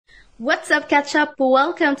What's up, Ketchup?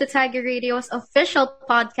 Welcome to Tiger Radio's official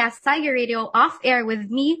podcast, Tiger Radio Off Air with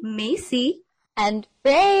me, Macy. And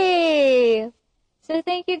Frey! So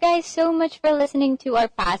thank you guys so much for listening to our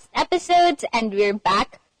past episodes, and we're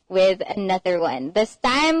back with another one. This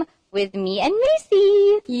time with me and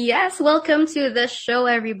Macy. Yes, welcome to the show,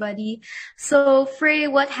 everybody. So, Frey,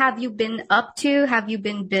 what have you been up to? Have you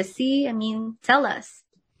been busy? Tell us.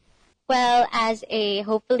 Well, as a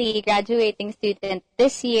hopefully graduating student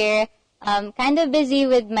this year, kind of busy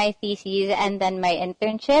with my thesis and then my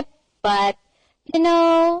internship, but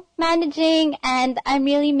managing, and I'm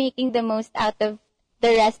really making the most out of the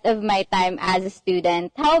rest of my time as a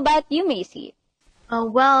student. How about you, Macy?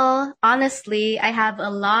 Well, honestly, I have a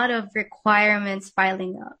lot of requirements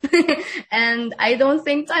piling up. And I don't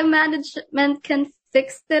think time management can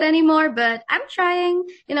fix it anymore, but I'm trying.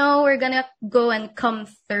 We're gonna go and come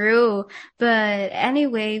through. But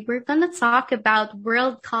anyway, we're gonna talk about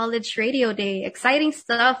World College Radio Day. Exciting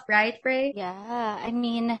stuff, right, Frey? Yeah,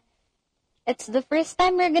 it's the first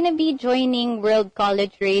time we're gonna be joining World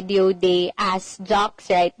College Radio Day as jocks,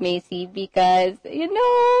 right, Macy? Because,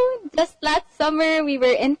 just last summer we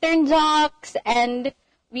were intern jocks and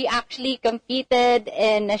we actually competed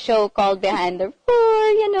in a show called Behind the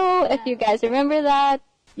Roar, if you guys remember that.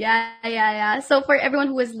 Yeah. So for everyone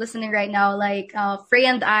who is listening right now, Frey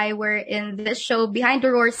and I were in this show, Behind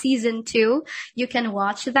the Roar Season 2. You can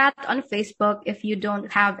watch that on Facebook if you don't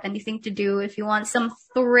have anything to do, if you want some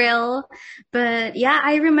thrill. But yeah,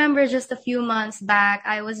 I remember just a few months back,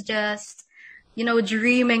 I was just,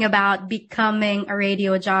 dreaming about becoming a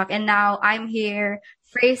radio jock. And now I'm here,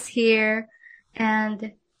 Frey's here,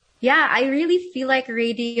 and yeah, I really feel like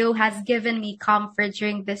radio has given me comfort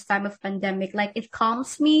during this time of pandemic. Like, it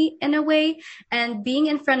calms me in a way, and being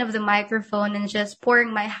in front of the microphone and just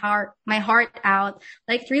pouring my heart out,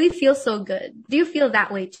 it really feels so good. Do you feel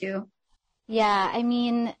that way too? Yeah,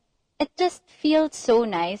 it just feels so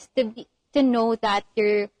nice to know that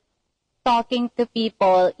you're talking to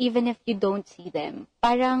people even if you don't see them.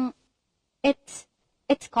 Parang it's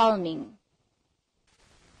calming.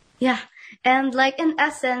 Yeah. And in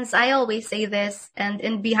essence, I always say this, and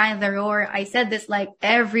in Behind the Roar, I said this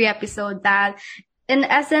every episode, that in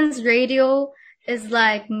essence, radio is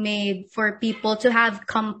made for people to have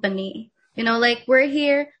company. We're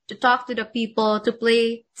here to talk to the people, to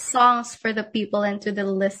play songs for the people and to the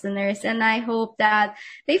listeners. And I hope that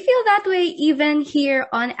they feel that way even here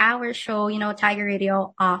on our show, Tiger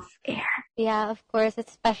Radio Off Air. Yeah, of course,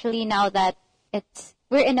 especially now that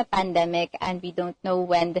we're in a pandemic and we don't know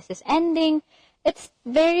when this is ending. It's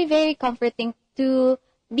very, very comforting to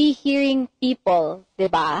be hearing people,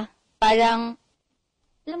 diba? Parang,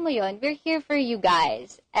 alam mo yun, we're here for you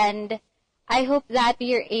guys. And I hope that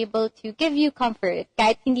we are able to give you comfort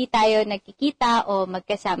kahit hindi tayo nagkikita o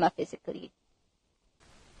magkasama physically.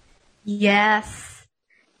 Yes.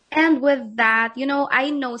 And with that, I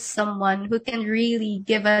know someone who can really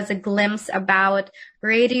give us a glimpse about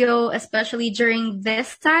radio, especially during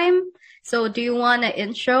this time. So do you want to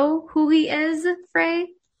intro who he is, Frey?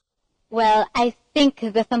 Well, I think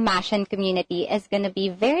the Thamasian community is going to be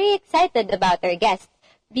very excited about our guest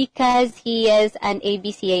because he is an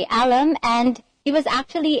ABCA alum and he was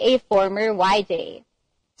actually a former YJ.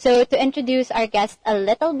 So to introduce our guest a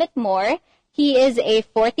little bit more, he is a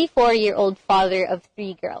 44-year-old father of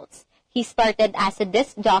 3 girls. He started as a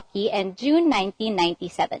disc jockey in June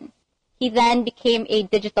 1997. He then became a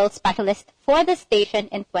digital specialist for the station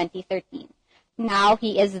in 2013. Now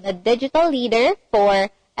he is the digital leader for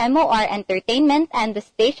MOR Entertainment and the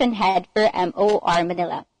station head for MOR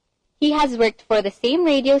Manila. He has worked for the same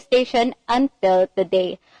radio station until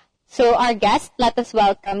today. So our guest, let us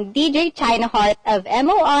welcome DJ China Heart of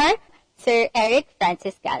MOR, Sir Eric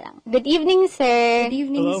Francis Galang. Good evening, sir. Good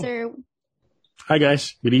evening, Hello. sir. Hi,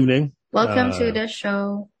 guys. Good evening. Welcome to the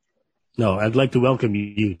show. No, I'd like to welcome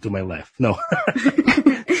you to my left. No.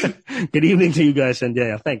 Good evening to you guys. And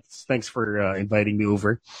yeah, thanks for inviting me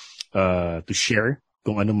over to share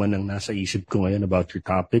kung ano man ang nasa isip ko ngayon about your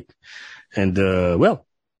topic. And well,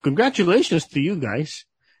 congratulations to you guys,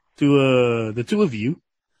 to the two of you.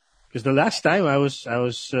 Because the last time I was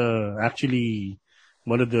actually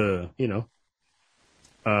one of the,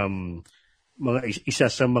 isa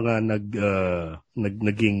sa mga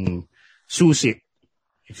naging susi,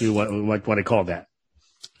 if you want to call that,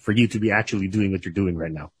 for you to be actually doing what you're doing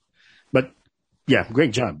right now. But yeah, great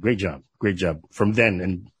job. From then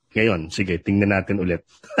and ngayon, sige, tingnan natin ulit.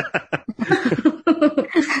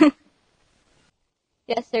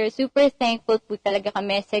 Yes, sir. Super thankful po talaga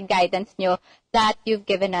kami sa guidance nyo that you've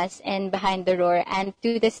given us in Behind the Roar. And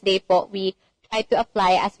to this day po, we try to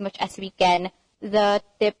apply as much as we can the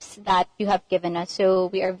tips that you have given us. So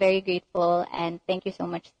we are very grateful and thank you so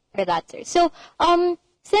much for that, sir. So,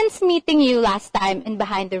 since meeting you last time in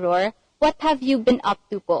Behind the Roar, what have you been up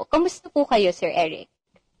to po? Kamusta po kayo, Sir Eric?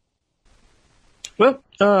 Well,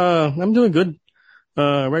 I'm doing good.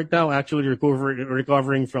 Right now, actually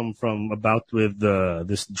recovering from a bout with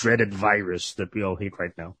this dreaded virus that we all hate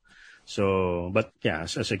right now. So, but yeah,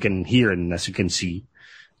 as I can hear and as you can see,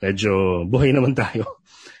 medyo buhay naman tayo.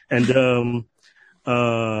 And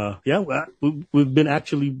yeah, we've been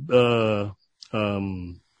actually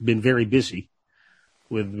been very busy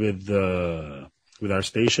with our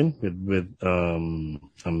station, with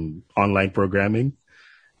online programming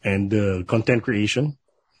and content creation.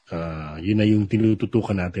 Yun na yung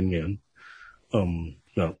tinututukan natin ngayon.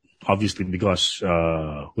 Well, obviously because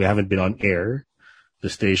we haven't been on air, the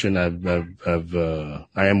station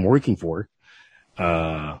I am working for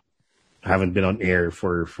haven't been on air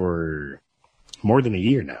for more than a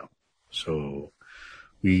year now. So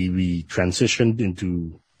we transitioned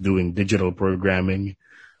into doing digital programming.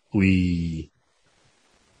 We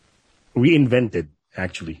reinvented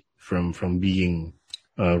actually from being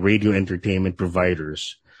radio entertainment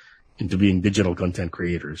providers into being digital content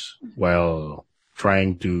creators while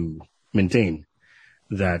trying to maintain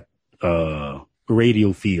that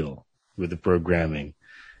radio feel with the programming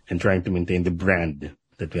and trying to maintain the brand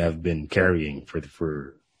that we have been carrying for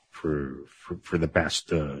the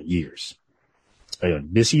past years.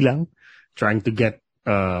 Ayun, busy lang, trying to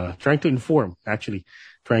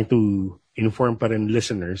inform pa rin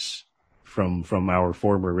listeners from our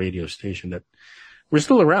former radio station that we're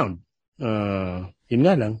still around. Yun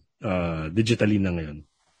nga lang, digitally na ngayon.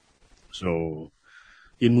 So,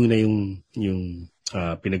 yun muna yung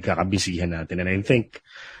pinagkakabisihan natin. And I think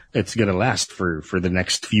it's gonna last for the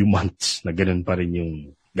next few months na ganun pa rin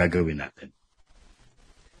yung gagawin natin.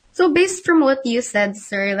 So based from what you said,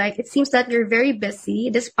 sir, like it seems that you're very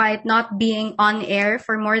busy despite not being on air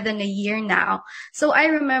for more than a year now. So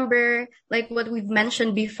I remember like what we've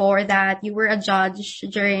mentioned before that you were a judge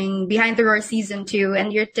during Behind the Roar season 2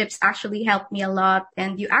 and your tips actually helped me a lot.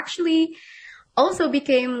 And you actually also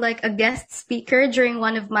became like a guest speaker during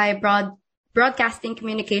one of my broadcasting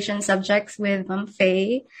communication subjects with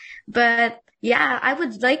Faye. But yeah, I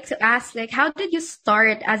would like to ask, like, how did you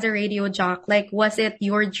start as a radio jock? Like, was it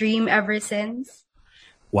your dream ever since?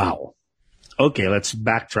 Wow. Okay, let's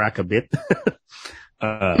backtrack a bit.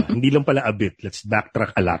 Hindi lang pala a bit. Let's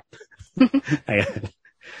backtrack a lot. Ayan.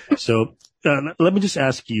 So, let me just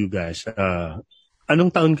ask you guys,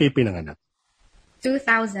 anong taon kayo pinanganak?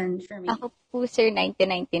 2000 for me. Ako po, sir,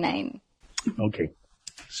 1999. Okay.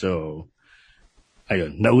 So,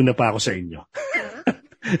 ayun, nauna pa ako sa inyo.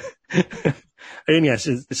 Ayun nga,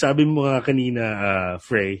 sabi mo nga kanina,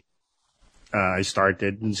 Frey, I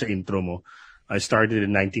started, dun sa intro mo, I started in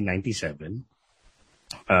 1997.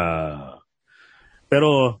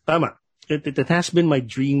 Pero, tama, it has been my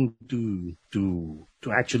dream to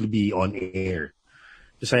actually be on air.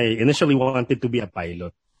 Because I initially wanted to be a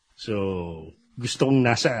pilot. So, gusto kong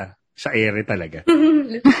nasa ere talaga.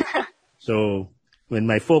 So, when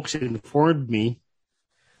my folks informed me,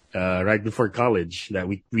 right before college that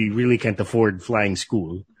we really can't afford flying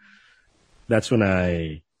school, that's when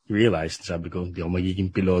I realized, sabi ko, hindi ako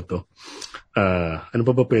magiging piloto. Ano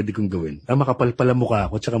pa ba pwede kong gawin? Makapal pala mukha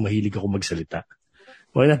ako, tsaka mahilig ako magsalita.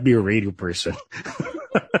 Why not be a radio person?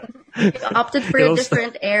 Opted for a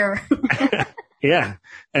different air. Yeah.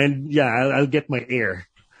 And yeah, I'll get my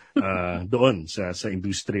air doon sa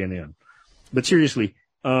industriya na yan. But seriously,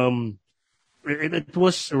 it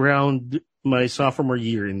was around my sophomore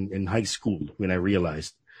year in high school when I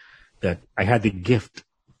realized that I had the gift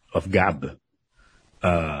of gab.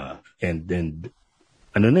 And then,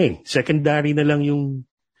 secondary na lang yung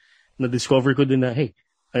na-discover ko din na, hey,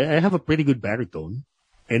 I have a pretty good baritone.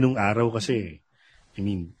 Nung araw kasi,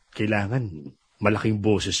 kailangan malaking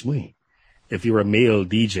boses mo eh. If you're a male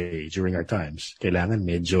DJ during our times, kailangan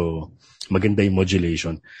medyo maganda yung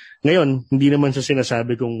modulation. Ngayon, hindi naman sa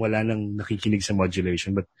sinasabi kung wala nang nakikinig sa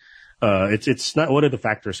modulation, but it's not one of the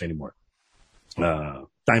factors anymore.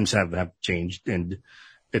 Times have changed, and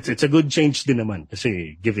it's a good change din naman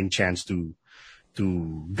kasi giving chance to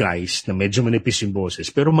guys na medyo manipis yung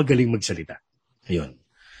boses pero magaling magsalita. Ayun.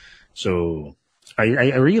 So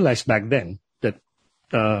I realized back then that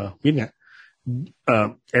yun nga,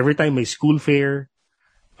 every time may school fair,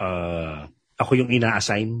 ako yung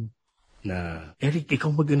ina-assign na, Eric,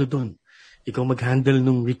 ikaw mag-ano doon. Ikaw mag-handle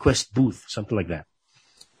nung request booth, something like that.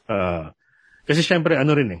 Kasi syempre,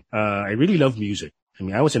 I really love music.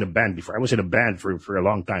 I was in a band before. I was in a band for a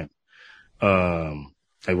long time.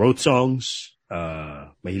 I wrote songs.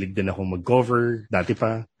 Mahilig din ako mag-cover, dati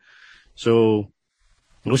pa. So,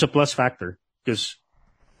 it was a plus factor because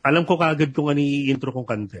alam ko kaagad kung ano i-intro kong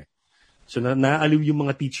kanta. So, naaliw yung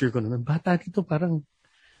mga teacher ko na, bata dito parang,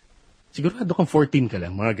 sigurado kang 14 ka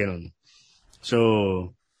lang, mga ganun.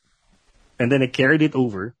 So, and then I carried it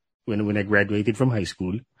over when I graduated from high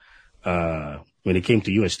school, when it came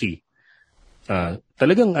to UST.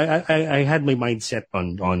 Talagang I had my mindset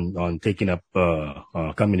on taking up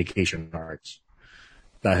communication arts.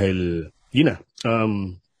 Dahil, yun na,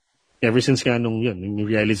 ever since nga nung yung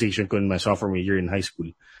realization ko in my sophomore year in high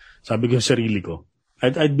school, sabi ko sa sarili ko,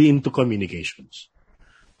 I'd be into communications.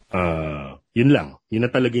 Yun lang. Yun na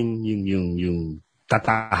talagang yung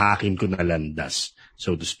tatahakin ko na landas,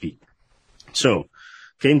 so to speak. So,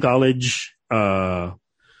 came college, I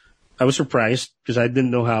was surprised because I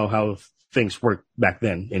didn't know how things worked back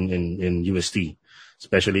then in UST,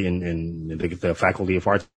 especially in the Faculty of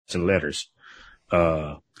Arts and Letters.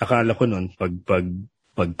 Akala ko nun,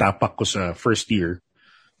 pagtapak ko sa first year,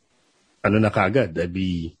 ano na kagad, I'd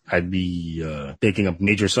be taking up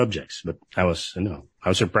major subjects. But I was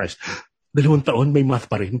surprised. 2 taon, may math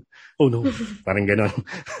pa rin. Oh no, parang ganon.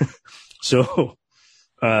 So,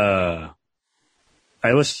 I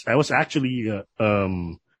was actually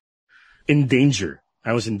in danger.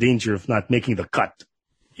 I was in danger of not making the cut,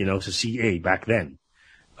 to CA back then.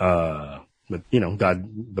 But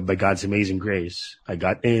by God's amazing grace, I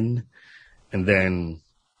got in, and then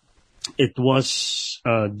it was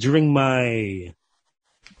during my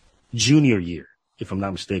junior year, if I'm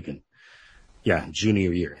not mistaken. Yeah,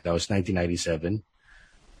 junior year. That was 1997.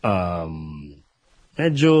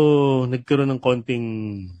 Medyo nagkaroon ng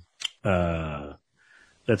konting,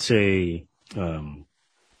 let's say,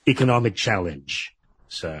 economic challenge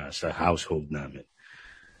sa household namin.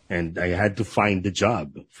 And I had to find a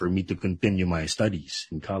job for me to continue my studies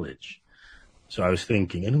in college. So I was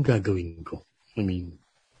thinking, anong gagawin ko? I mean,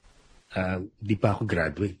 di pa ako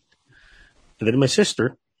graduate. And then my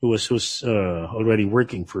sister, who was already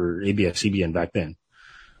working for ABS-CBN back then,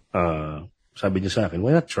 sabi niya sa akin,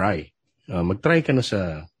 why not try? Mag-try ka na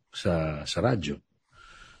sa radyo.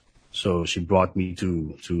 So she brought me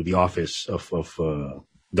to the office of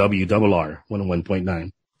WRR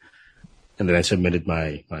 101.9. And then I submitted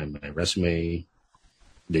my resume.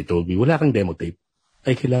 They told me, wala kang demo tape.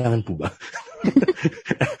 Ay, kailangan po ba?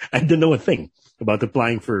 I didn't know a thing about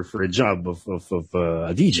applying for a job of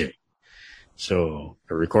a DJ. So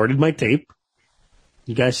I recorded my tape.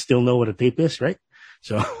 You guys still know what a tape is, right?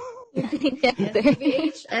 So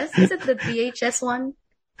VHS? Is it the VHS one?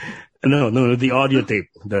 No, the audio tape.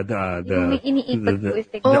 The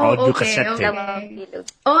audio cassette tape.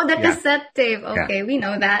 Oh, the cassette tape. Okay, yeah. We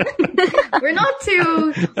know that. We're not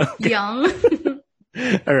too young.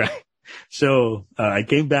 All right. So I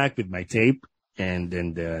came back with my tape, and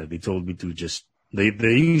they told me to just the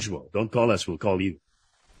usual. Don't call us, we'll call you.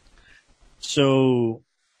 So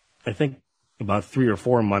I think about 3 or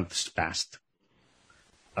 4 months passed.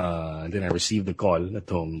 And then I received the call at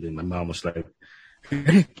home. Then my mom was like,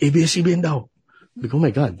 Eric, ABS-CBN daw. Like, oh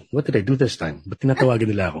my God, what did I do this time? Ba't tinatawagan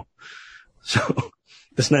nila ako? So,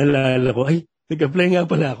 tas naalala ko, ay, nag-apply nga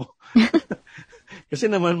pala ako. Kasi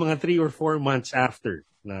naman mga 3 or 4 months after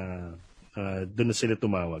na doon na sila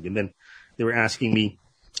tumawag. And then they were asking me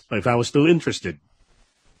if I was still interested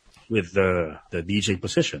with the DJ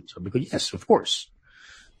position. So I yes, of course.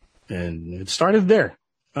 And it started there.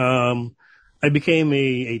 I became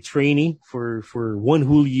a trainee for 1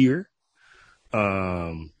 whole year.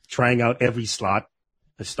 Trying out every slot.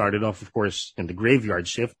 I started off, of course, in the graveyard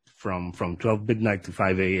shift from 12 midnight to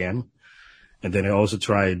 5 a.m. And then I also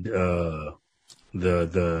tried the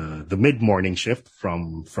mid-morning shift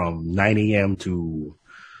from 9 a.m. to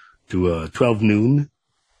 12 noon,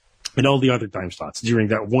 and all the other time slots during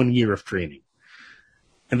that 1 year of training.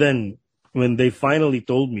 And then when they finally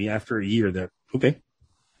told me after a year that, okay,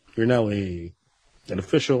 you're now an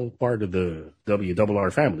official part of the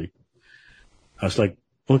WRR family, I was like,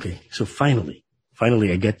 okay, so finally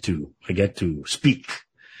I get to speak.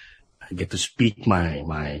 I get to speak my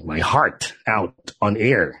heart out on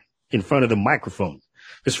air in front of the microphone.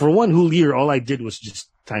 Because for 1 whole year, all I did was just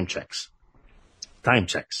time checks.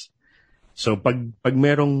 So pag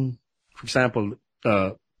merong, for example,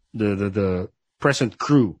 the present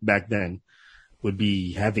crew back then would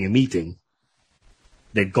be having a meeting.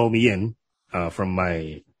 They'd call me in from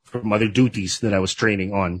other duties that I was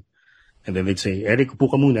training on. And then they'd say, Eric,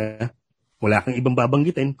 upo ka muna. Wala kang ibang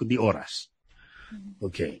babanggitin kundi oras.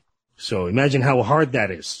 Okay. So imagine how hard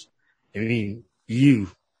that is. I mean,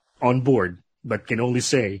 you on board, but can only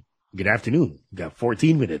say, good afternoon. You got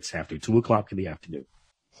 14 minutes after 2 o'clock in the afternoon.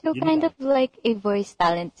 So Yun kind lang. of like a voice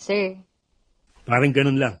talent, sir. Parang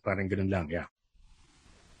ganun lang, yeah.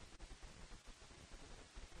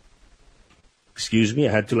 Excuse me,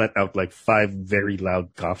 I had to let out like 5 very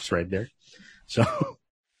loud coughs right there. So,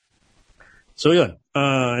 so yun.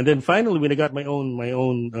 And then finally, when I got my own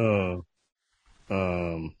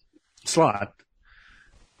slot,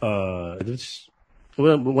 it was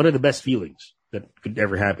one of the best feelings that could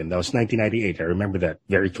ever happen. That was 1998. I remember that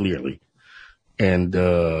very clearly. And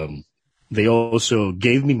they also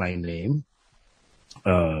gave me my name.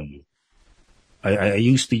 I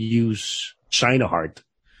used to use China Heart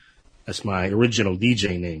as my original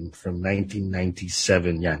DJ name from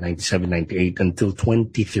 1997, 97, 98 until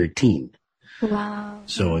 2013. Wow.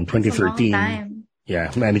 So in That's a long 2013, time. yeah,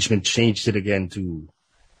 management changed it again to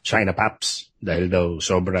China Paps dahil daw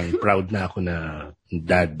sobrang proud na ako na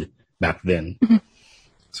dad back then.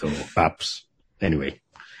 So Paps. Anyway,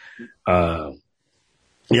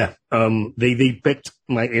 they picked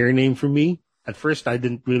my air name for me. At first, I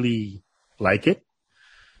didn't really like it.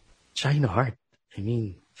 China Heart. I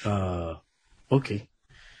mean, okay.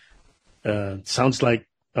 Sounds like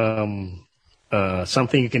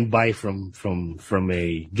something you can buy from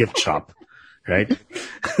a gift shop, right?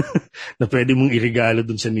 Na pwede mong irigalo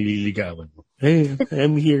dun sa nililigawan mo. Hey,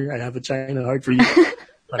 I'm here. I have a China Heart for you.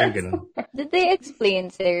 Parang ganun. Did they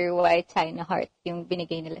explain, sir, why China Heart yung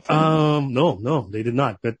binigay nila sa inyo? No, they did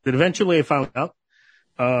not. But eventually I found out.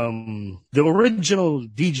 The original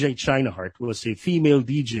DJ China Heart was a female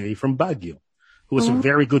DJ from Baguio, who was a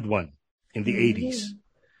very good one in the 80s.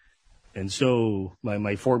 And so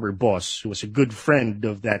my former boss, who was a good friend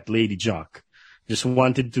of that lady jock, just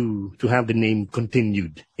wanted to have the name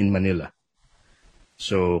continued in Manila.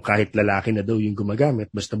 So kahit lalaki na daw yung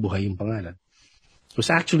gumagamit, basta buhay yung pangalan. It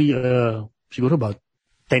was actually siguro about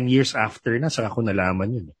 10 years after na saka ko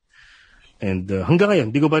nalaman yun. And hanggang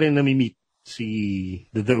ngayon, di ko pa rin nami-meet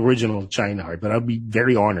the original China Heart, but I'll be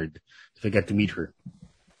very honored if I get to meet her.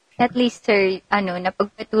 At least, sir,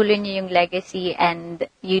 napagpatuloy niyo yung legacy and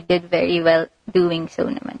you did very well doing so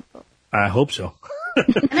naman po. I hope so.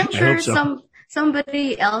 And I'm I sure hope so.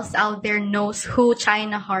 somebody else out there knows who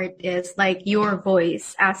China Heart is, like your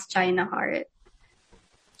voice as China Heart.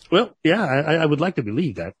 Well, yeah, I would like to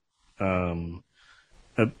believe that.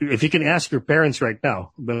 If you can ask your parents right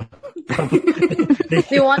now, Do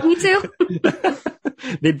you want me to?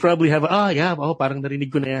 they'd probably have, parang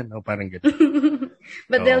narinig ko na yan. Parang ganun.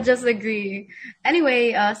 But they'll just agree.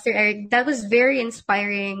 Anyway, Sir Eric, that was very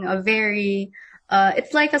inspiring.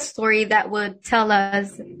 It's like a story that would tell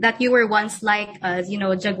us that you were once like us,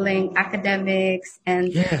 juggling academics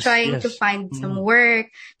and trying to find some work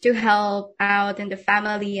to help out in the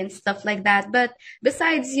family and stuff like that. But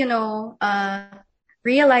besides,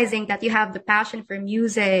 realizing that you have the passion for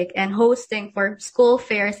music and hosting for school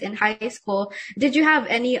fairs in high school, did you have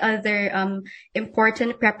any other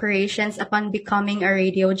important preparations upon becoming a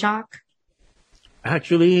radio jock?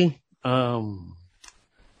 Actually,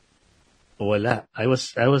 wala.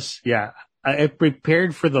 I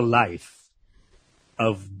prepared for the life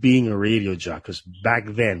of being a radio jock because back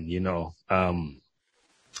then, I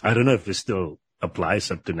don't know if this still applies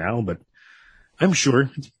up to now, but I'm sure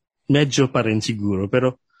medyo pa rin siguro.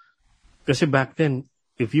 Pero kasi back then,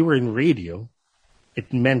 if you were in radio,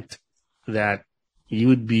 it meant that you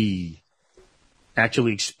would be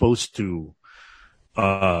actually exposed to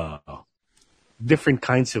different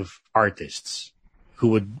kinds of artists who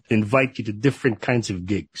would invite you to different kinds of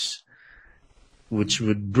gigs, which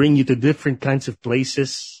would bring you to different kinds of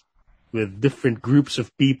places with different groups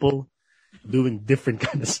of people doing different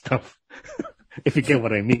kind of stuff. If you get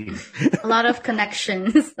what I mean. A lot of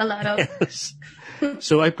connections. A lot of... Yes.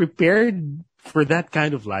 So I prepared for that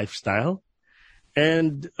kind of lifestyle.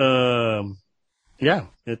 And,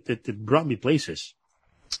 it brought me places.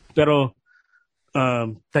 Pero,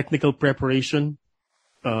 technical preparation,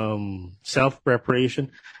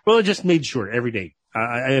 self-preparation, well, I just made sure every day.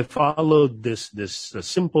 I followed this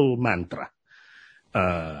simple mantra,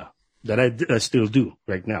 that I still do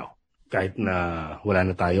right now. Kahit na wala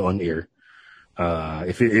na tayo on air.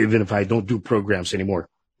 Even if I don't do programs anymore,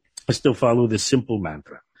 I still follow this simple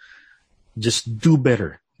mantra. Just do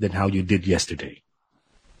better than how you did yesterday.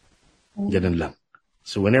 Ganun lang.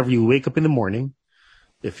 So whenever you wake up in the morning,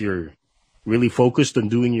 if you're really focused on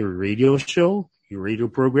doing your radio show, your radio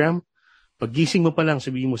program, paggising mo pa lang,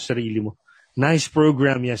 sabihin mo sa sarili mo, nice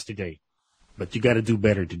program yesterday, but you gotta do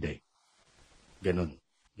better today. Ganun.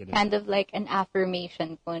 Kind of like an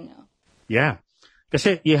affirmation po, no? Yeah.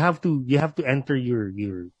 Kasi you have to enter your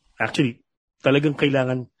actually talagang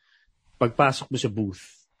kailangan pagpasok mo sa booth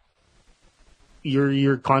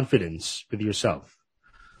your confidence with yourself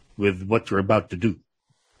with what you're about to do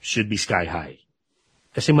should be sky high.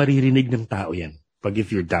 Kasi maririnig ng tao yan. Pag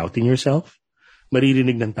if you're doubting yourself,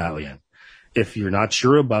 maririnig ng tao yan. If you're not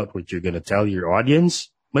sure about what you're going to tell your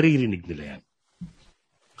audience, maririnig nila yan.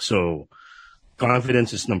 So,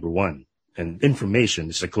 confidence is number one. And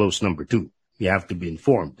information is a close number two. You have to be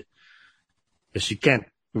informed. Because you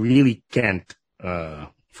really can't,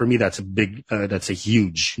 for me, that's a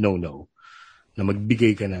huge no-no. Na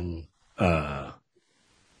magbigay ka ng,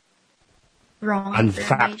 Wrong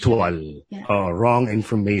unfactual, wrong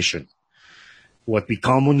information. What we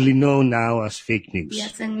commonly know now as fake news.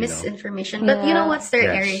 Yes, and misinformation. But you know what, Sir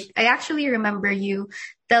Eric? I actually remember you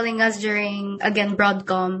telling us during, again,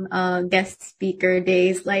 Broadcom guest speaker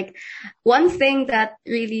days, like, one thing that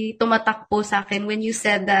really tumatak po sa akin when you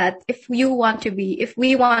said that if we want to be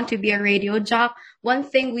a radio jock, one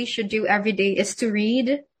thing we should do every day is to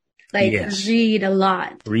read. Like, read a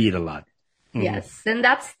lot. Read a lot. Mm-hmm. Yes, and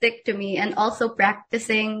that stick to me. And also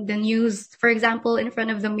practicing the news, for example, in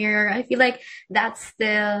front of the mirror. I feel like that's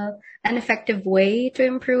still an effective way to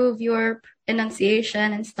improve your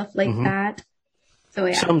enunciation and stuff like that.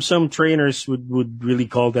 So yeah. Some trainers would really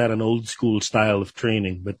call that an old school style of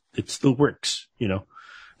training, but it still works, you know.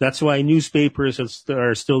 That's why newspapers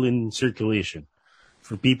are still in circulation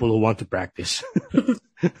for people who want to practice.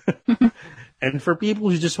 And for people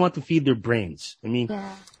who just want to feed their brains. I mean,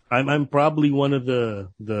 I'm probably one of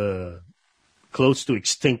the close to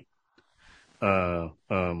extinct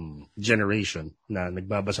generation na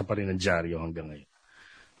nagbabasa pa rin ng dyaryo hanggang ngayon.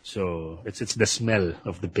 So it's the smell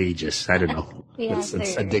of the pages. I don't know. It's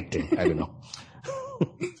addicting. I don't know.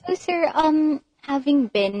 So sir, having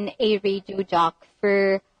been a radio jock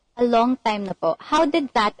for a long time na po, how did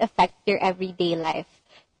that affect your everyday life?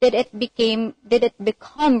 Did it become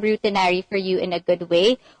routinary for you in a good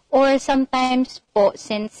way? Or sometimes po,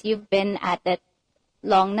 since you've been at it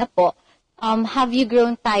long na po, have you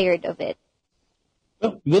grown tired of it?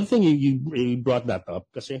 Well, good thing you brought that up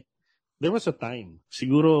kasi there was a time,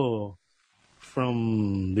 siguro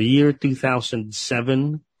from the year 2007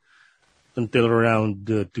 until around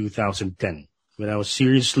 2010, when I was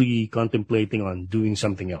seriously contemplating on doing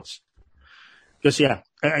something else. Because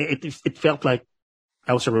it felt like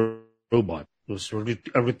I was a robot. It was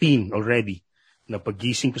a routine already. Na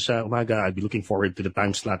pagising ko sa umaga, I'd be looking forward to the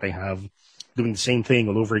time slot I have, doing the same thing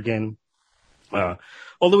all over again.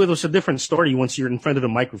 Although it was a different story once you're in front of the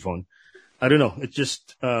microphone. I don't know.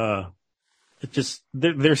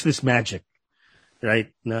 There's this magic, right?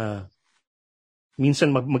 Na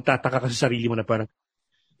minsan magtataka ka sa sarili mo na parang,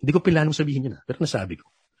 hindi ko planong sabihin yun pero nasabi ko.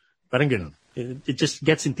 Parang ganun. It just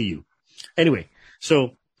gets into you. Anyway,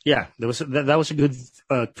 so, yeah, that was a good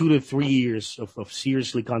 2 to 3 years of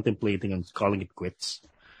seriously contemplating on calling it quits.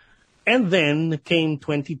 And then came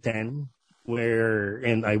 2010,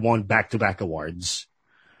 and I won back-to-back awards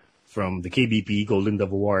from the KBP Golden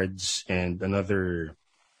Dove Awards and another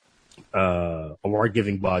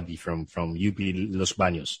award-giving body from UP Los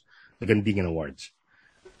Baños, the Gandingan Awards.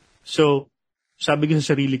 So, sabi ko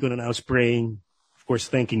sa sarili ko na I was praying, of course,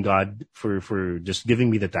 thanking God for just giving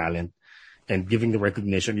me the talent and giving the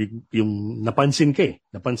recognition. Yung napansin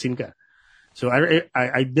ka. So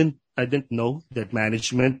I didn't know that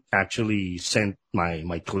management actually sent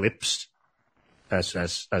my clips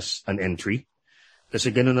as an entry. Kasi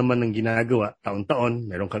gano'n naman ang ginagawa, taon-taon,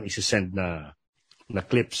 meron kang isi-send na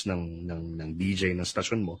clips ng DJ ng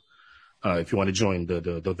stasyon mo, if you want to join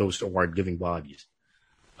those award-giving bodies.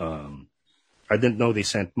 I didn't know they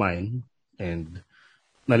sent mine, and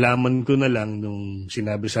nalaman ko na lang nung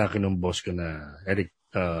sinabi sa akin ng boss ko na, Eric,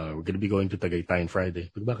 we're gonna be going to Tagaytay on Friday.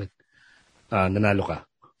 Bakit? Nanalo ka.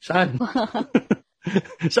 Saan?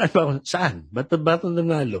 Saan pa ako? Saan? Ba't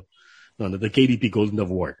nanalo? No, the KDP Golden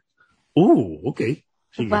Dove Award. Oh, okay.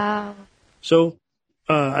 Sige. Wow. So,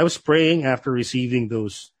 I was praying after receiving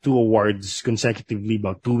those 2 awards consecutively,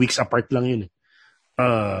 about 2 weeks apart lang yun.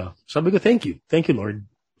 Sabi ko, thank you, Lord,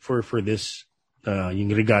 for this,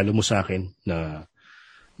 yung regalo mo sa akin na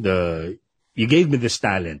you gave me this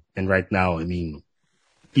talent, and right now, I mean,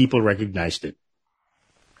 people recognized it.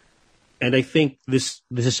 And I think this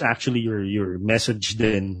is actually your message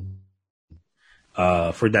then,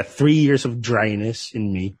 for that 3 years of dryness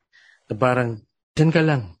in me, na parang, dyan ka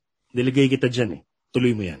lang. Delegay kita dyan eh.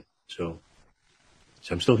 Tuloy mo yan. So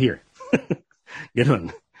I'm still here.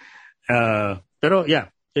 Ganon. Pero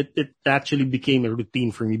yeah, it actually became a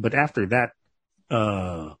routine for me. But after that,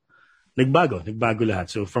 nagbago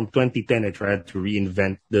lahat. So from 2010, I tried to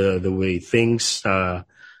reinvent the way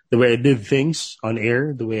the way I did things on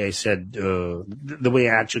air, the way I said, the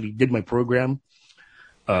way I actually did my program.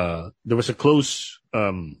 There was a close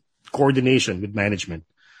coordination with management.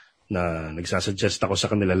 na nagsasuggest ako sa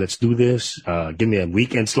kanila, let's do this, give me a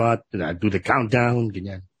weekend slot, do the countdown,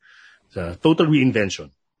 ganyan. So, total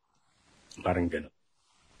reinvention. Parang gano'n.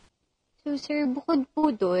 So, sir, bukod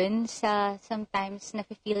po dun sa sometimes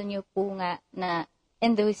nafe-feel nyo po nga na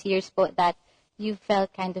in those years po that you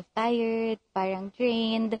felt kind of tired, parang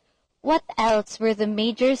drained, what else were the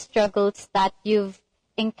major struggles that you've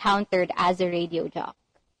encountered as a radio jock?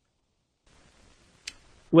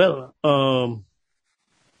 Well,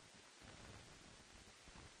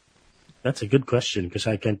 that's a good question because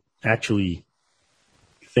I can't actually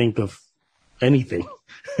think of anything.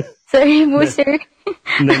 Sorry po, sir.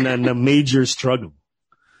 na major struggle.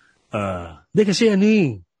 Di kasi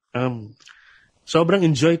sobrang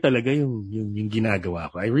enjoy talaga yung ginagawa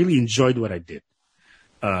ko. I really enjoyed what I did.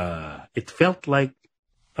 It felt like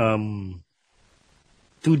 2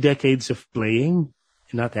 decades of playing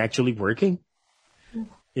and not actually working.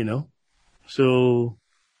 You know? So,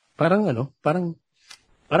 parang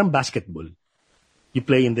basketball. You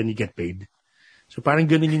play and then you get paid. So parang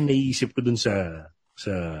ganun yung naiisip ko dun sa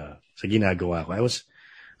ginagawa ko. I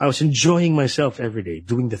was enjoying myself every day,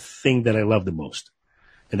 doing the thing that I love the most.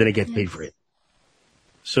 And then I get paid for it.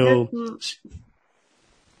 So,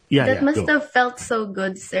 that must have felt so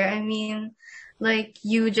good, sir. I mean, like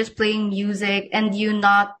you just playing music and you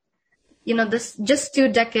not, this just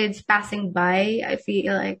 2 decades passing by. I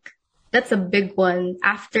feel like that's a big one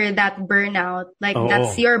after that burnout. Like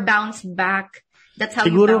that's your bounce back. That's how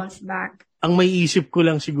you bounce back. Ang may isip ko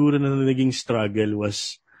lang siguro na naging struggle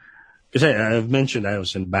was, because I've mentioned I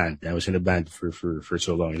was in a band. I was in a band for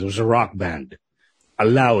so long. It was a rock band, a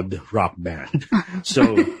loud rock band. So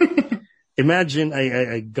imagine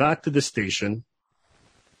I got to the station,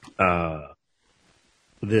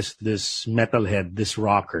 this metalhead, this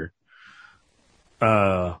rocker,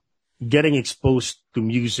 getting exposed to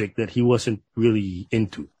music that he wasn't really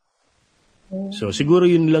into. So siguro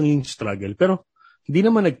yun lang yung struggle. Pero hindi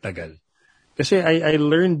naman nagtagal. Kasi I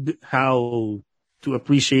learned how to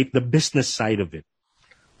appreciate the business side of it.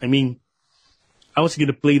 I mean, I was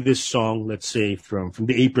gonna play this song, let's say, from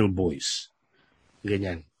the April Boys.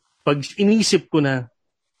 Ganyan. Pag inisip ko na,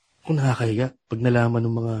 kung nakakahiga, pag nalaman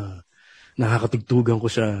ng mga nakakatugtugan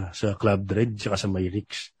ko sa Club Dread, tsaka sa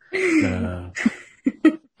Myrix, na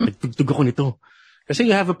nagtugtug ako nito. Kasi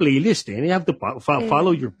you have a playlist, and you have to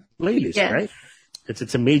follow your playlist, right?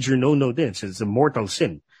 It's a major no-no din. It's a mortal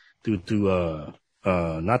sin to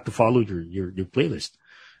not to follow your playlist.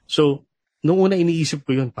 So, nung una iniisip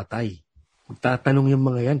ko yun, patay. Magtatanong yung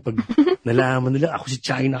mga yan pag nalaman nila, ako si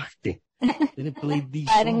China Heart eh. Then I played these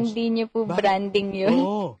Parang songs. di niyo po branding yun.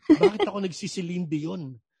 Oo. Bakit ako nagsisilin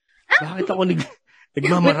yun? Bakit ako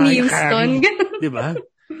nagmamaraya Carey? Diba?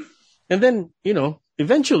 And then,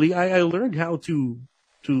 eventually I learned how to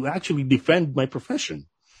actually defend my profession.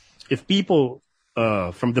 If people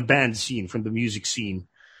from the band scene, from the music scene,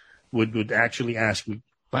 would actually ask me,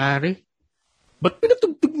 pare, ba't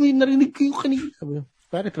pinatugtog mo yung narinig ko yung kanina?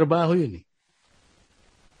 Pare, trabaho yun eh.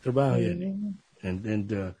 Trabaho yun eh.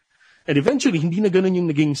 And eventually, hindi na ganun yung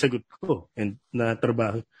naging sagot ko. And na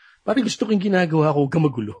trabaho. Pare, gusto ko yung ginagawa ko, huwag ka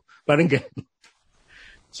magulo. Parang ganun.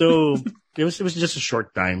 So, it was just a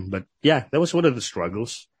short time. But yeah, that was one of the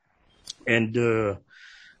struggles. And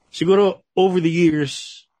siguro, over the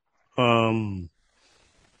years,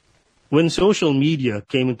 when social media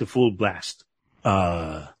came into full blast,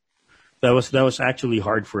 that was actually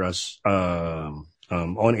hard for us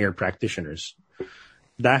on-air practitioners.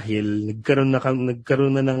 Dahil nagkaroon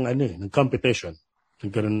na ng competition.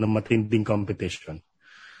 Nagkaroon ng matinding competition.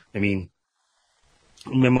 I mean,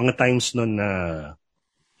 may mga times noon na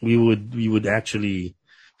we would actually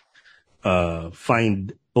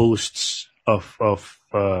find posts of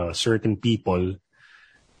certain people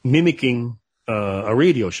mimicking a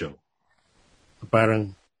radio show.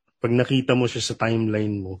 Parang pag nakita mo siya sa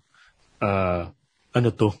timeline mo, ano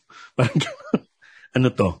to? Parang ano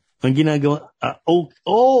to? Ang ginagawa,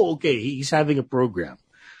 okay, he's having a program.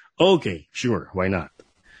 Okay, sure, why not?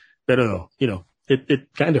 Pero,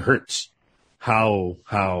 it kind of hurts how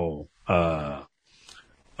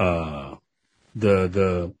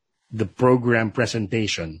the program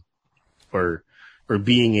presentation or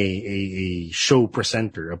being a show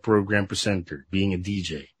presenter, a program presenter, being a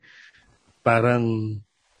DJ, parang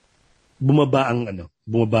bumaba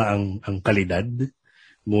ang kalidad,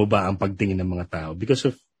 bumaba ang pagtingin ng mga tao because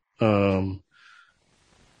of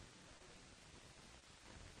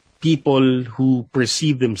people who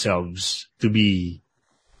perceive themselves to be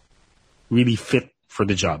really fit for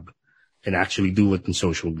the job and actually do it in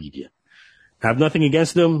social media. I have nothing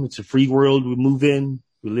against them. It's a free world we move in,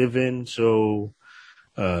 we live in. So,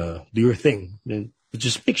 do your thing. And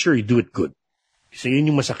just make sure you do it good. Kasi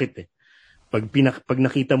yun yung masakit eh. Pag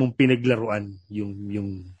nakita mong pinaglaruan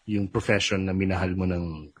yung profession na minahal mo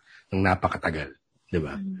ng napakatagal, 'di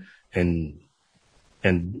ba? And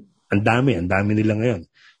ang dami nila ngayon.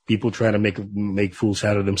 People try to make fools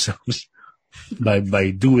out of themselves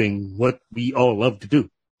by doing what we all love to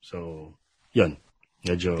do. So, yun.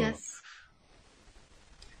 Medyo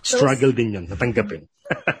struggle din yun, natanggapin.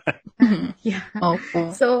 Yeah.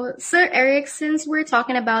 Okay. So, Sir Eric, since we're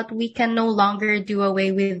talking about we can no longer do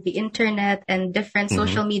away with the internet and different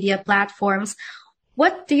social media platforms,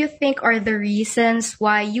 what do you think are the reasons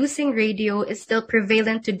why using radio is still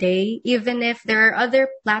prevalent today, even if there are other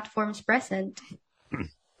platforms present?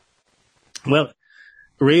 Well,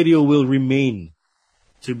 radio will remain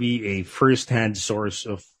to be a first-hand source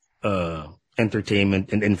of entertainment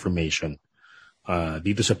and information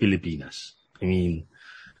dito sa Pilipinas. I mean,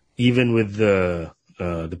 even with the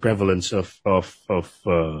prevalence of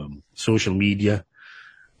social media,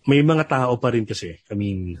 may mga tao pa rin kasi. I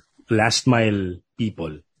mean, last mile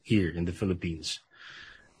people here in the Philippines.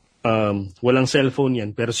 Walang cellphone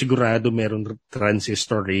yan, pero sigurado meron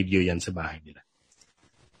transistor radio yan sa bahay nila.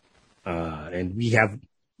 And we have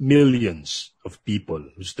millions of people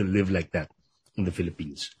who still live like that in the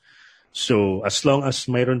Philippines. So as long as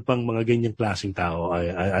mayroon pang mga ganyang klaseng tao,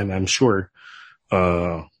 I'm sure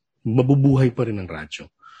mabubuhay pa rin ang radyo.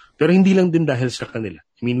 Pero hindi lang din dahil sa kanila.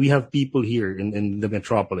 I mean, we have people here in the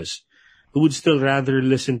metropolis who would still rather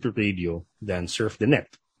listen to radio than surf the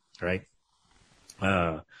net, right?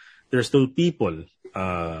 There are still people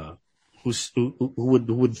who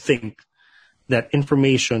would think that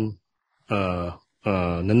information na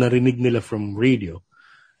narinig nila from radio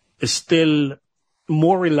is still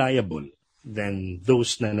more reliable than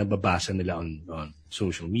those na nababasa nila on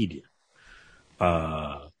social media.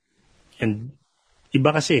 And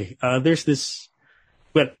iba kasi, there's this,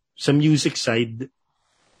 well, sa music side,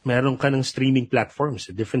 meron ka ng streaming platforms,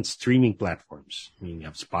 different streaming platforms. I mean, you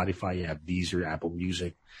have Spotify, you have Deezer, Apple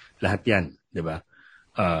Music, lahat yan, di ba?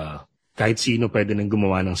 Kahit sino pwede nang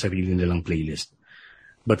gumawa ng sarili nilang playlist.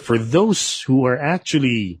 But for those who are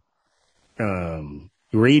actually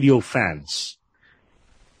radio fans,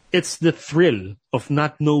 it's the thrill of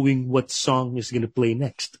not knowing what song is going to play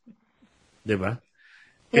next. Di ba?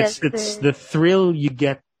 Yes, it's the thrill you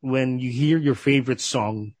get when you hear your favorite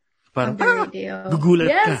song. Parang, On the radio. Gugulat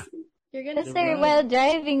ka. You're gonna Sir, while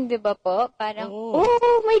driving, di ba po? Parang,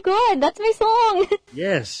 oh my God, that's my song!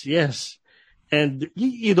 Yes. And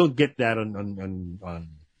you don't get that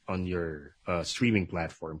on your streaming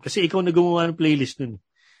platform. Kasi ikaw na gumawa ng playlist nun.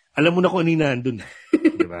 Alam mo na kung ano yung nandun.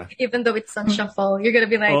 Di ba? Even though it's on shuffle, you're gonna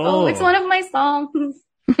be like, oh, it's one of my songs.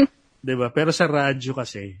 Diba? Pero sa radyo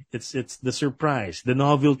kasi, it's the surprise, the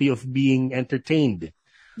novelty of being entertained.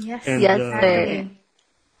 Yes, And, sir.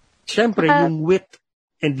 Siyempre, yung wit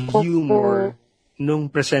and humor nung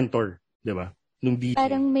presenter, diba? Nung DJ.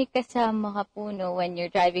 Parang may kasama ka po, no, when you're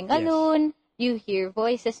driving alone, you hear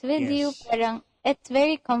voices with you, parang it's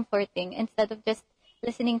very comforting instead of just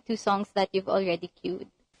listening to songs that you've already queued.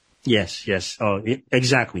 Yes. Oh,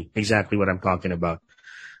 exactly what I'm talking about.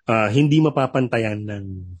 Hindi mapapantayan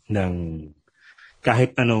ng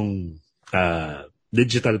kahit anong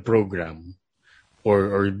digital program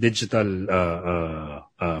or digital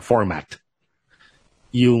format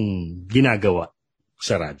yung ginagawa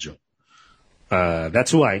sa radyo.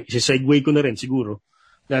 That's why, segue ko na rin siguro.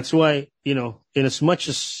 That's why, in as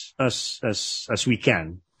much as we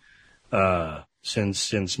can,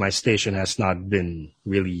 since my station has not been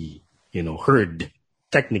really, heard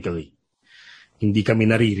technically. Hindi kami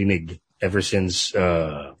naririnig ever since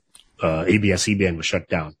ABS-CBN was shut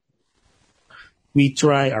down. We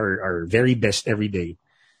try our very best every day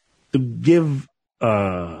to give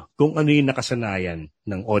kung ano yung nakasanayan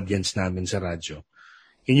ng audience namin sa radyo.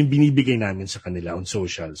 Yun yung binibigay namin sa kanila on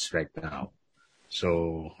socials right now.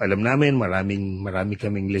 So, alam namin, marami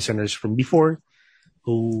kaming listeners from before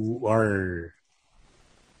who are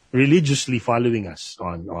religiously following us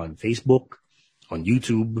on Facebook, on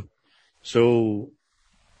YouTube. So,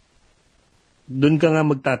 dun ka nga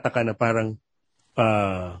magtataka na parang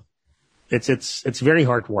it's very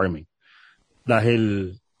heartwarming.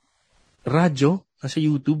 Dahil radyo, nasa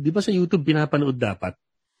YouTube, di ba sa YouTube pinapanood dapat?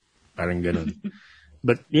 Parang ganun.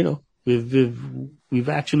 But,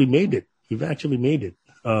 we've actually made it.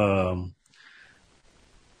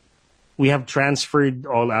 We have transferred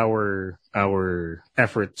all our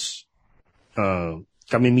efforts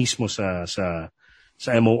kami mismo sa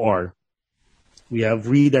MOR. We have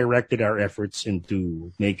redirected our efforts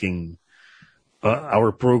into making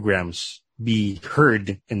our programs be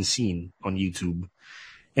heard and seen on YouTube.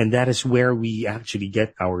 And that is where we actually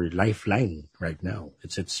get our lifeline right now.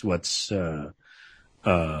 It's what's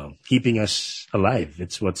keeping us alive.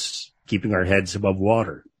 It's what's keeping our heads above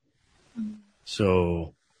water.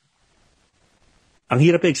 So, ang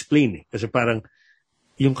hirap i-explain eh. Kasi parang,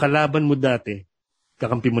 yung kalaban mo dati,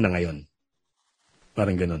 kakampi mo na ngayon.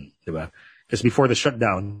 Parang ganun, di ba? Because before the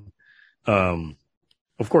shutdown,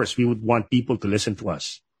 of course, we would want people to listen to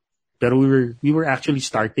us. Pero we were actually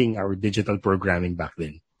starting our digital programming back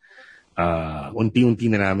then. Unti-unti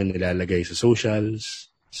na namin nilalagay sa socials,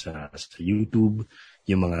 sa YouTube,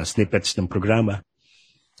 yung mga snippets ng programa.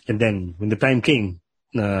 And then, when the time came,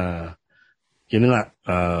 yun nga,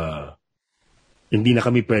 hindi na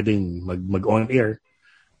kami pwedeng mag-on air.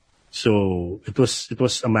 So, it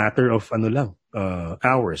was a matter of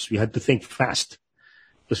hours. We had to think fast.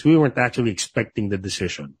 Because we weren't actually expecting the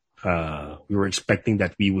decision. We were expecting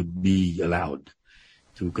that we would be allowed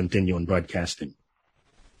to continue on broadcasting.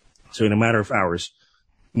 So in a matter of hours,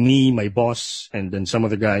 me, my boss, and then some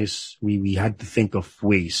other guys, we had to think of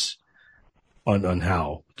ways on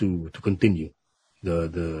how to continue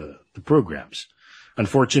the programs.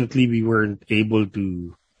 Unfortunately, we weren't able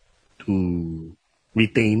to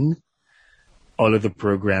retain all of the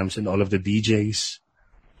programs and all of the DJs.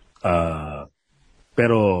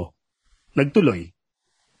 Pero nagtuloy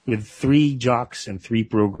with 3 jocks and 3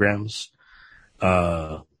 programs.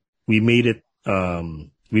 We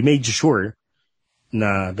made sure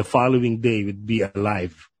na the following day would be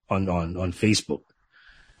alive on Facebook.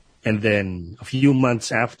 And then a few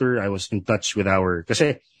months after, I was in touch with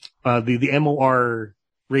kasi the MOR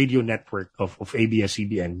radio network of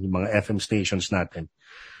ABS-CBN, yung mga FM stations natin.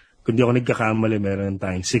 Kung di ako nagkakamali, meron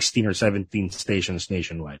tayong 16 or 17 stations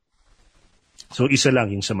nationwide. So isa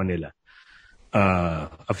lang yung sa Manila.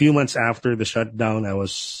 A few months after the shutdown, I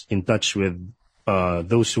was in touch with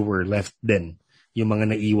those who were left then, yung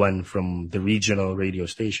mga naiwan from the regional radio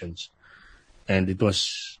stations. And it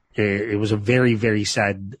was a very, very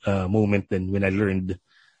sad moment then when I learned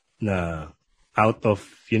na out of,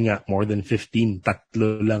 yun nga, more than 15,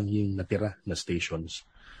 3 lang yung natira na stations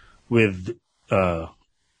with 2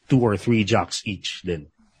 or 3 jocks each then.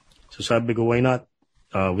 So sabi ko, why not?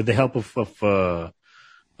 With the help of a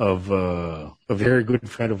very good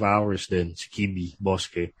friend of ours then, si Kibi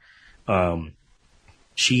Bosque,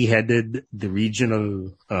 she headed the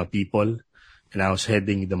regional people, and I was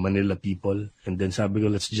heading the Manila people. And then sabi ko,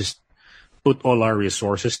 let's just put all our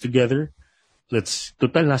resources together.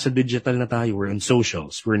 Total, nasa digital na tayo. We're in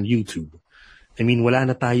socials. We're in YouTube. I mean, wala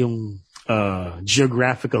na tayong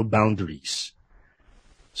geographical boundaries.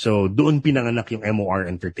 So, doon pinanganak yung MOR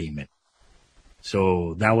Entertainment.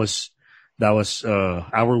 So, that was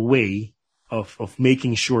our way of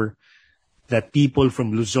making sure that people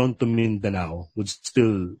from Luzon to Mindanao would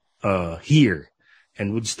still hear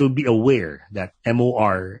and would still be aware that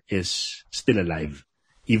MOR is still alive,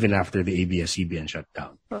 even after the ABS-CBN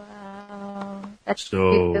shutdown. Wow, that's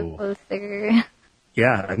so beautiful, sir.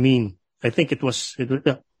 Yeah, I mean, I think I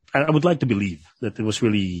would like to believe that it was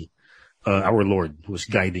really our Lord who was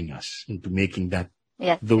guiding us into making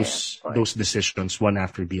those decisions one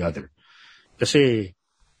after the other. Kasi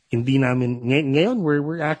hindi namin ngayon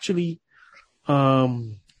we're actually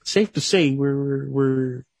safe to say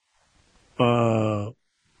we're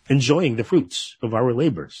enjoying the fruits of our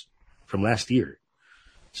labors from last year.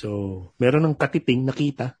 So, meron ng katiting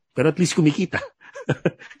nakita, pero at least kumikita.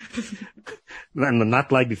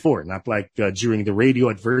 Not like before, not like during the radio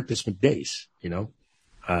advertisement days, you know.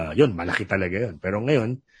 Yun, malaki talaga yun. Pero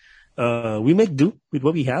ngayon, we make do with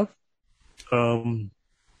what we have.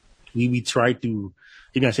 We try to,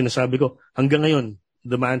 yun nga, sinasabi ko, hanggang ngayon,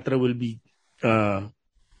 the mantra will be,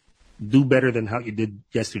 do better than how you did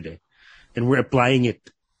yesterday. And we're applying it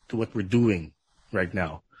to what we're doing right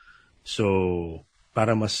now. So,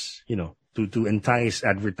 para mas, to entice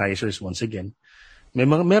advertisers once again.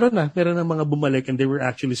 Meron na mga bumalik and they were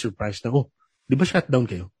actually surprised na, di ba shutdown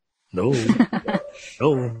kayo? No.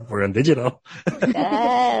 No, we're on digital.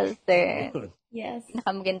 Yes, sir. Yes.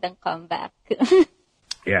 Nakamagandang comeback.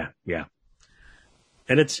 Yeah.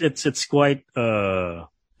 And it's quite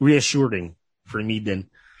reassuring for me then.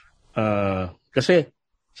 Kasi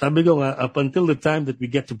sabi ko nga, up until the time that we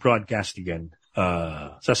get to broadcast again,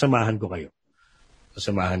 sasamahan ko kayo.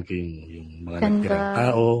 Sasamahan ko yung mga nagtirang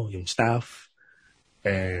tao, yung staff.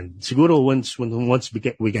 And siguro once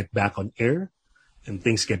we get back on air and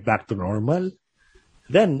things get back to normal,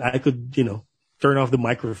 then I could, turn off the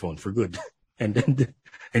microphone for good and then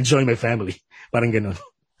enjoy my family. Parang ganun.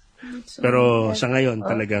 Pero sa ngayon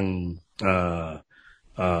talagang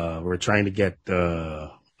we're trying to get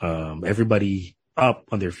everybody up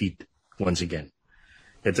on their feet once again.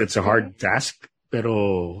 It's a hard task,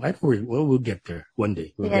 pero I know we'll get there one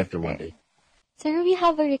day. We'll Yes, get there one sir. day. Sir, we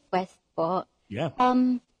have a request po. Yeah.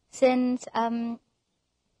 Since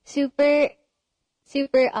super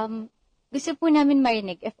gusto po namin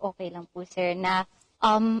marinig, if okay lang po, sir, na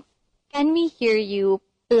can we hear you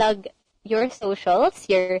plug your socials,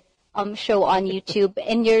 your show on YouTube,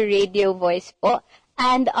 and your radio voice po,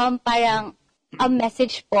 and parang a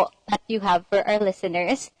message po that you have for our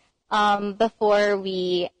listeners before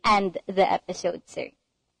we end the episode, sir.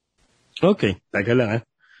 Okay. Taka lang, ah.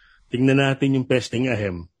 Tingnan natin yung pesting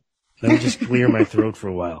ahem. Let me just clear my throat for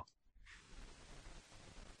a while.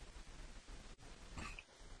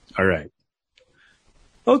 All right.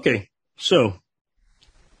 Okay. So,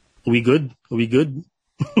 are we good? Are we good?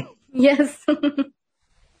 Yes.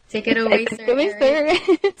 Take it away, Sir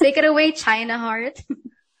Eric. Take it away, China Heart.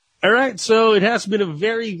 All right. So it has been a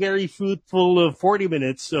very, very fruitful 40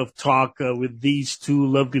 minutes of talk with these two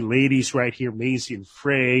lovely ladies right here, Maisie and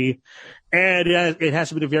Frey. And it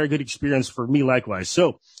has been a very good experience for me likewise.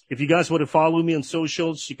 So if you guys want to follow me on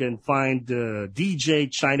socials, you can find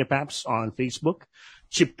DJ China Paps on Facebook,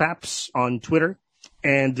 Chip Paps on Twitter,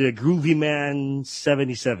 and Groovy Man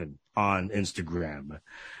 77 on Instagram.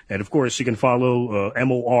 And of course, you can follow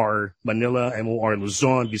MOR Manila, MOR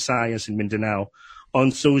Luzon, Visayas, and Mindanao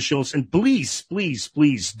on socials. And please, please,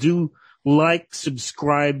 please do like,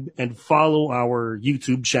 subscribe, and follow our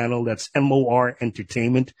YouTube channel. That's MOR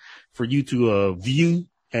Entertainment for you to view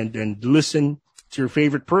and listen to your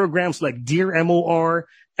favorite programs like Dear MOR,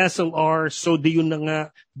 SLR, So Di Yun Na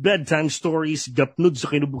Nga, Bedtime Stories, Gapnud sa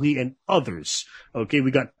Kinubuhi, and others. Okay,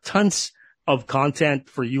 we got tons of content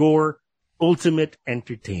for your ultimate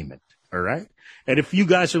entertainment. All right? And if you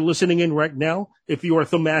guys are listening in right now, if you are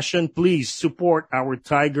Thomasian, please support our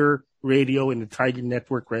Tiger Radio and the Tiger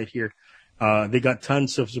Network right here. They got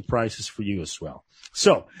tons of surprises for you as well.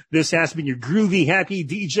 So, this has been your groovy, happy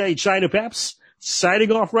DJ China Paps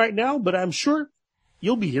signing off right now, but I'm sure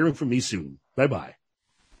you'll be hearing from me soon. Bye-bye.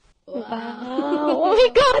 Wow. Oh my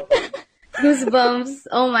God. Goosebumps.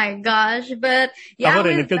 Oh my gosh. But yeah, Ako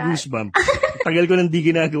rin, with that, nagka-goosebumps. Tagal ko nang di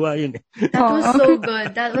ginagawa yun eh. that was so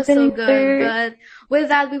good. That was so good. But with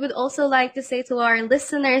that, we would also like to say to our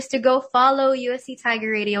listeners to go follow USC Tiger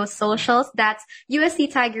Radio socials. That's USC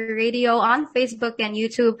Tiger Radio on Facebook and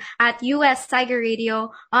YouTube, at US Tiger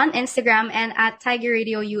Radio on Instagram, and at Tiger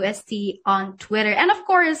Radio UST on Twitter. And of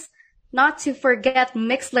course, not to forget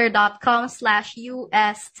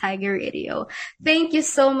Mixler.com/US Tiger Radio. Thank you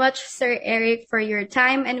so much, Sir Eric, for your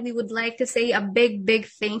time. And we would like to say a big, big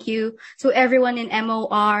thank you to everyone in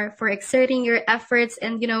MOR for exerting your efforts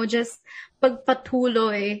and, just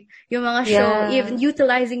pagpatuloy yung mga show, even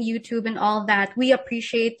utilizing YouTube and all that. We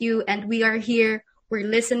appreciate you and we are here. We're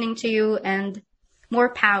listening to you, and more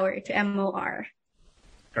power to MOR.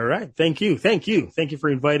 All right. Thank you. Thank you. Thank you for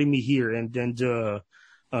inviting me here. And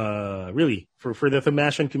really, for the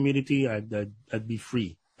Thomasian community, I'd be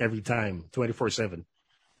free every time, 24/7.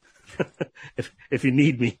 if you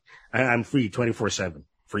need me, I'm free 24/7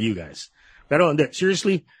 for you guys. Pero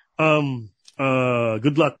seriously,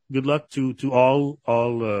 good luck to all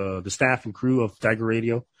the staff and crew of Tiger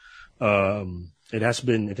Radio. It has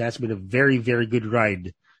been a very, very good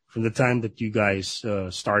ride from the time that you guys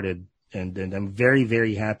started, and I'm very,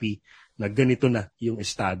 very happy na ganito na yung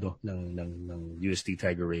estado ng UST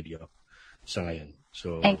Tiger Radio sa ngayon.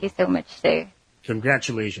 So, thank you so much, sir.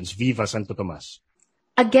 Congratulations. Viva Santo Tomas.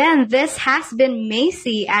 Again, this has been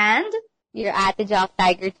Macy and your Ate Jock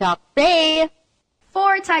Tiger Jock Frey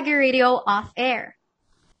for Tiger Radio Off Air.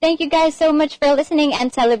 Thank you guys so much for listening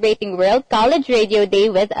and celebrating World College Radio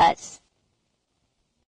Day with us.